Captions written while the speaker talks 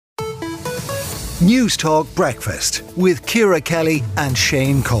News Talk Breakfast with Ciara Kelly and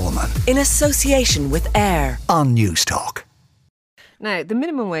Shane Coleman. In association with AIR on News Talk. Now, the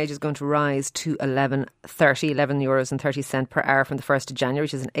minimum wage is going to rise to €11.30 per hour from the 1st of January,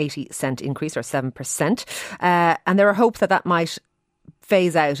 which is an 80-cent increase or 7%. And there are hopes that that might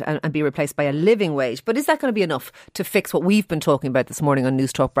phase out and be replaced by a living wage. But is that going to be enough to fix what we've been talking about this morning on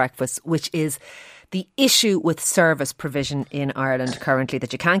News Talk Breakfast, which is the issue with service provision in Ireland currently,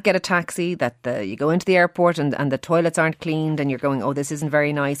 that you can't get a taxi, that you go into the airport and the toilets aren't cleaned and you're going, oh, this isn't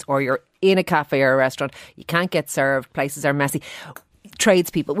very nice, or you're in a cafe or a restaurant, you can't get served, places are messy.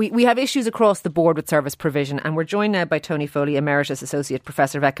 Tradespeople. We have issues across the board with service provision, and we're joined now by Tony Foley, Emeritus Associate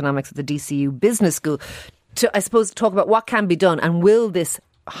Professor of Economics at the DCU Business School, to, I suppose, talk about what can be done and will this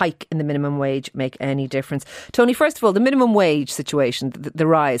hike in the minimum wage make any difference. Tony, first of all, the minimum wage situation, the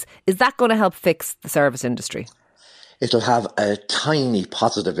rise, is that going to help fix the service industry? It'll have a tiny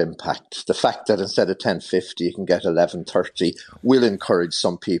positive impact. The fact that instead of $10.50 you can get $11.30 will encourage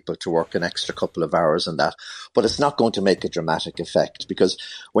some people to work an extra couple of hours on that. But it's not going to make a dramatic effect, because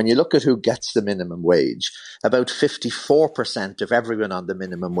when you look at who gets the minimum wage, about 54% of everyone on the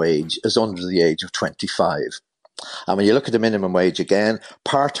minimum wage is under the age of 25. And when you look at the minimum wage again,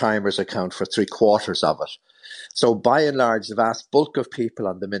 part-timers account for 3/4 of it. So by and large, the vast bulk of people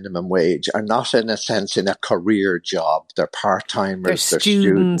on the minimum wage are not, in a sense, in a career job. They're part-timers, they're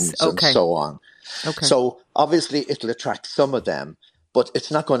students and so on. Okay. So obviously it'll attract some of them, but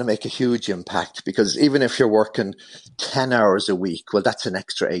it's not going to make a huge impact, because even if you're working 10 hours a week, well, that's an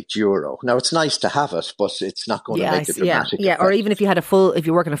extra €8. Now, it's nice to have it, but it's not going to make a dramatic effect. Or even if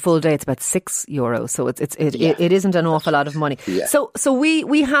you're working a full day, it's about €6. So it isn't an awful lot of money. Yeah. So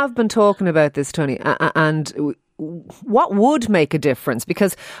we have been talking about this, Tony, and what would make a difference?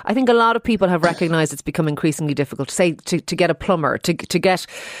 Because I think a lot of people have recognised it's become increasingly difficult to say to get a plumber, to get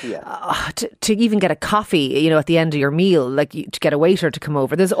to even get a coffee, at the end of your meal, like to get a waiter to come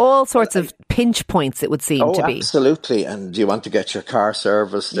over. There's all sorts of pinch points, it would seem to be. Absolutely. And you want to get your car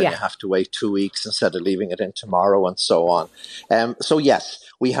serviced, then you have to wait 2 weeks instead of leaving it in tomorrow, and so on. So yes,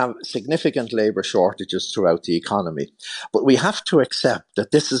 we have significant labour shortages throughout the economy, but we have to accept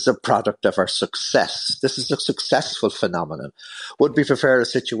that this is a product of our success. This is a successful phenomenon. Would we prefer a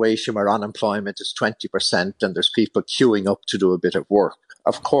situation where unemployment is 20% and there's people queuing up to do a bit of work?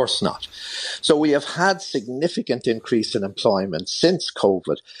 Of course not. So we have had significant increase in employment since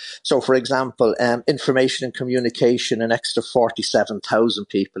COVID. So, for example, information and communication, an extra 47,000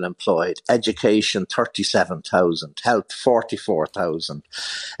 people employed. Education, 37,000. Health, 44,000.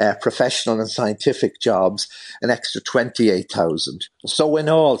 Professional and scientific jobs, an extra 28,000. So in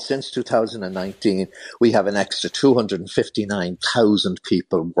all, since 2019, we have an extra 259,000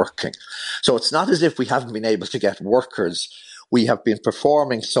 people working. So it's not as if we haven't been able to get workers. We have been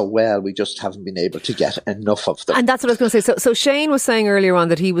performing so well, we just haven't been able to get enough of them. And that's what I was going to say. So Shane was saying earlier on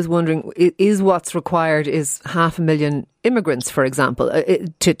that he was wondering, is what's required is 500,000 immigrants, for example,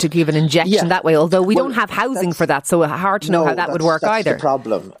 to give an injection that way, although we don't have housing for that, so hard to know how that would work either. That's the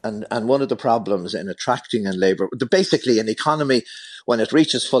problem. And one of the problems in attracting in labour, basically an economy, when it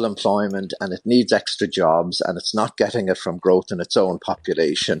reaches full employment and it needs extra jobs and it's not getting it from growth in its own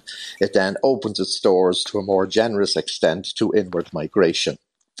population, it then opens its doors to a more generous extent to inward migration.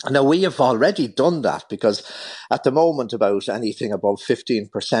 Now, we have already done that, because at the moment about anything above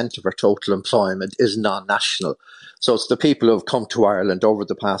 15% of our total employment is non-national. So it's the people who have come to Ireland over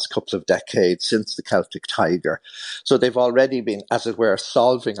the past couple of decades since the Celtic Tiger. So they've already been, as it were,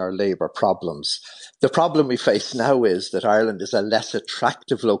 solving our labour problems. The problem we face now is that Ireland is a less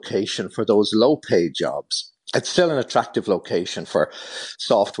attractive location for those low-paid jobs. It's still an attractive location for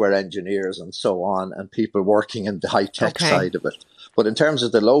software engineers and so on, and people working in the high-tech side of it. But in terms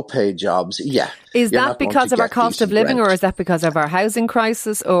of the low-paid jobs, is that because of our cost of living, or is that because of our housing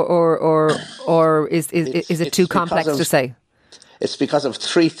crisis, or is it too complex to say? It's because of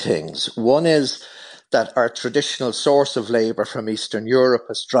three things. One is that our traditional source of labour from Eastern Europe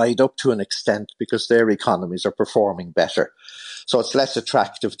has dried up to an extent because their economies are performing better. So it's less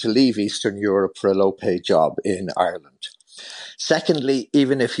attractive to leave Eastern Europe for a low-paid job in Ireland. Secondly,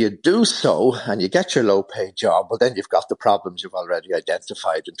 even if you do so and you get your low-paid job, well, then you've got the problems you've already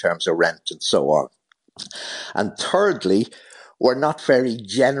identified in terms of rent and so on. And thirdly, we're not very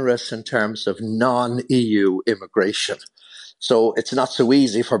generous in terms of non-EU immigration. So it's not so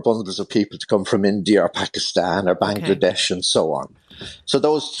easy for bundles of people to come from India or Pakistan or Bangladesh and so on. So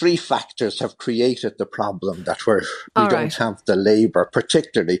those three factors have created the problem that we don't have the labour,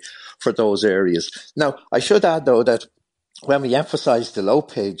 particularly for those areas. Now, I should add, though, that when we emphasise the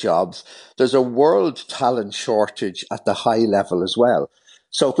low-paid jobs, there's a world talent shortage at the high level as well.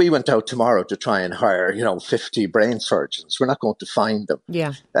 So if we went out tomorrow to try and hire, 50 brain surgeons, we're not going to find them.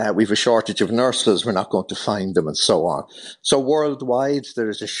 Yeah. We've a shortage of nurses, we're not going to find them, and so on. So worldwide, there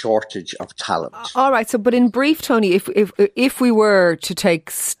is a shortage of talent. All right. So, but in brief, Tony, if we were to take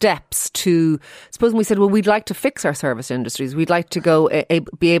steps to, suppose we said, well, we'd like to fix our service industries. We'd like to go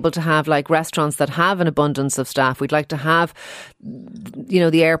be able to have like restaurants that have an abundance of staff. We'd like to have,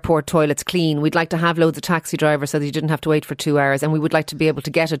 the airport toilets clean. We'd like to have loads of taxi drivers so that you didn't have to wait for 2 hours. And we would like to be able to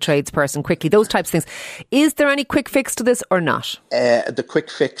get a tradesperson quickly, those types of things. Is there any quick fix to this or not? The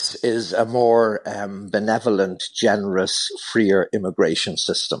quick fix is a more benevolent, generous, freer immigration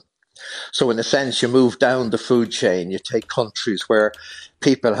system. So in a sense, you move down the food chain, you take countries where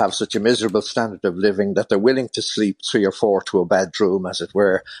people have such a miserable standard of living that they're willing to sleep 3 or 4 to a bedroom, as it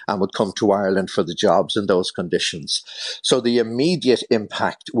were, and would come to Ireland for the jobs in those conditions. So the immediate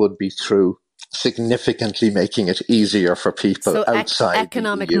impact would be through significantly making it easier for people outside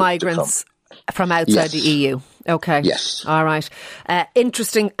economic the EU migrants from outside the EU. Okay. Yes. All right.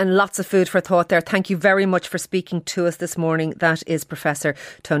 Interesting and lots of food for thought there. Thank you very much for speaking to us this morning. That is Professor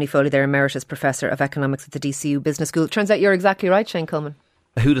Tony Foley, there, Emeritus Professor of Economics at the DCU Business School. Turns out you're exactly right, Shane Coleman.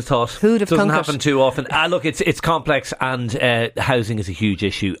 Who'd have thought? Who'd have Doesn't thunk happen it? too often. Look, it's complex, and housing is a huge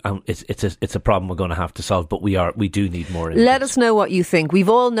issue, and it's a problem we're going to have to solve. But we do need more. Let us know what you think. We've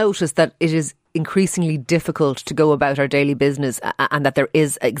all noticed that it is increasingly difficult to go about our daily business, and that there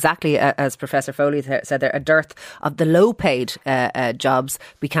is, exactly as Professor Foley said there, a dearth of the low-paid jobs.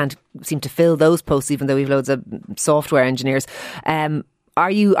 We can't seem to fill those posts, even though we've loads of software engineers. Are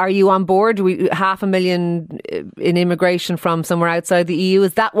you on board? 500,000 in immigration from somewhere outside the EU.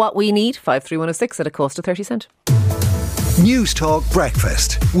 Is that what we need? 53106 at a cost of 30 cent. News Talk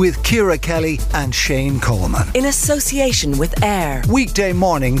Breakfast with Ciara Kelly and Shane Coleman. In association with AIR. Weekday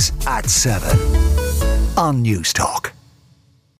mornings at 7 on News Talk.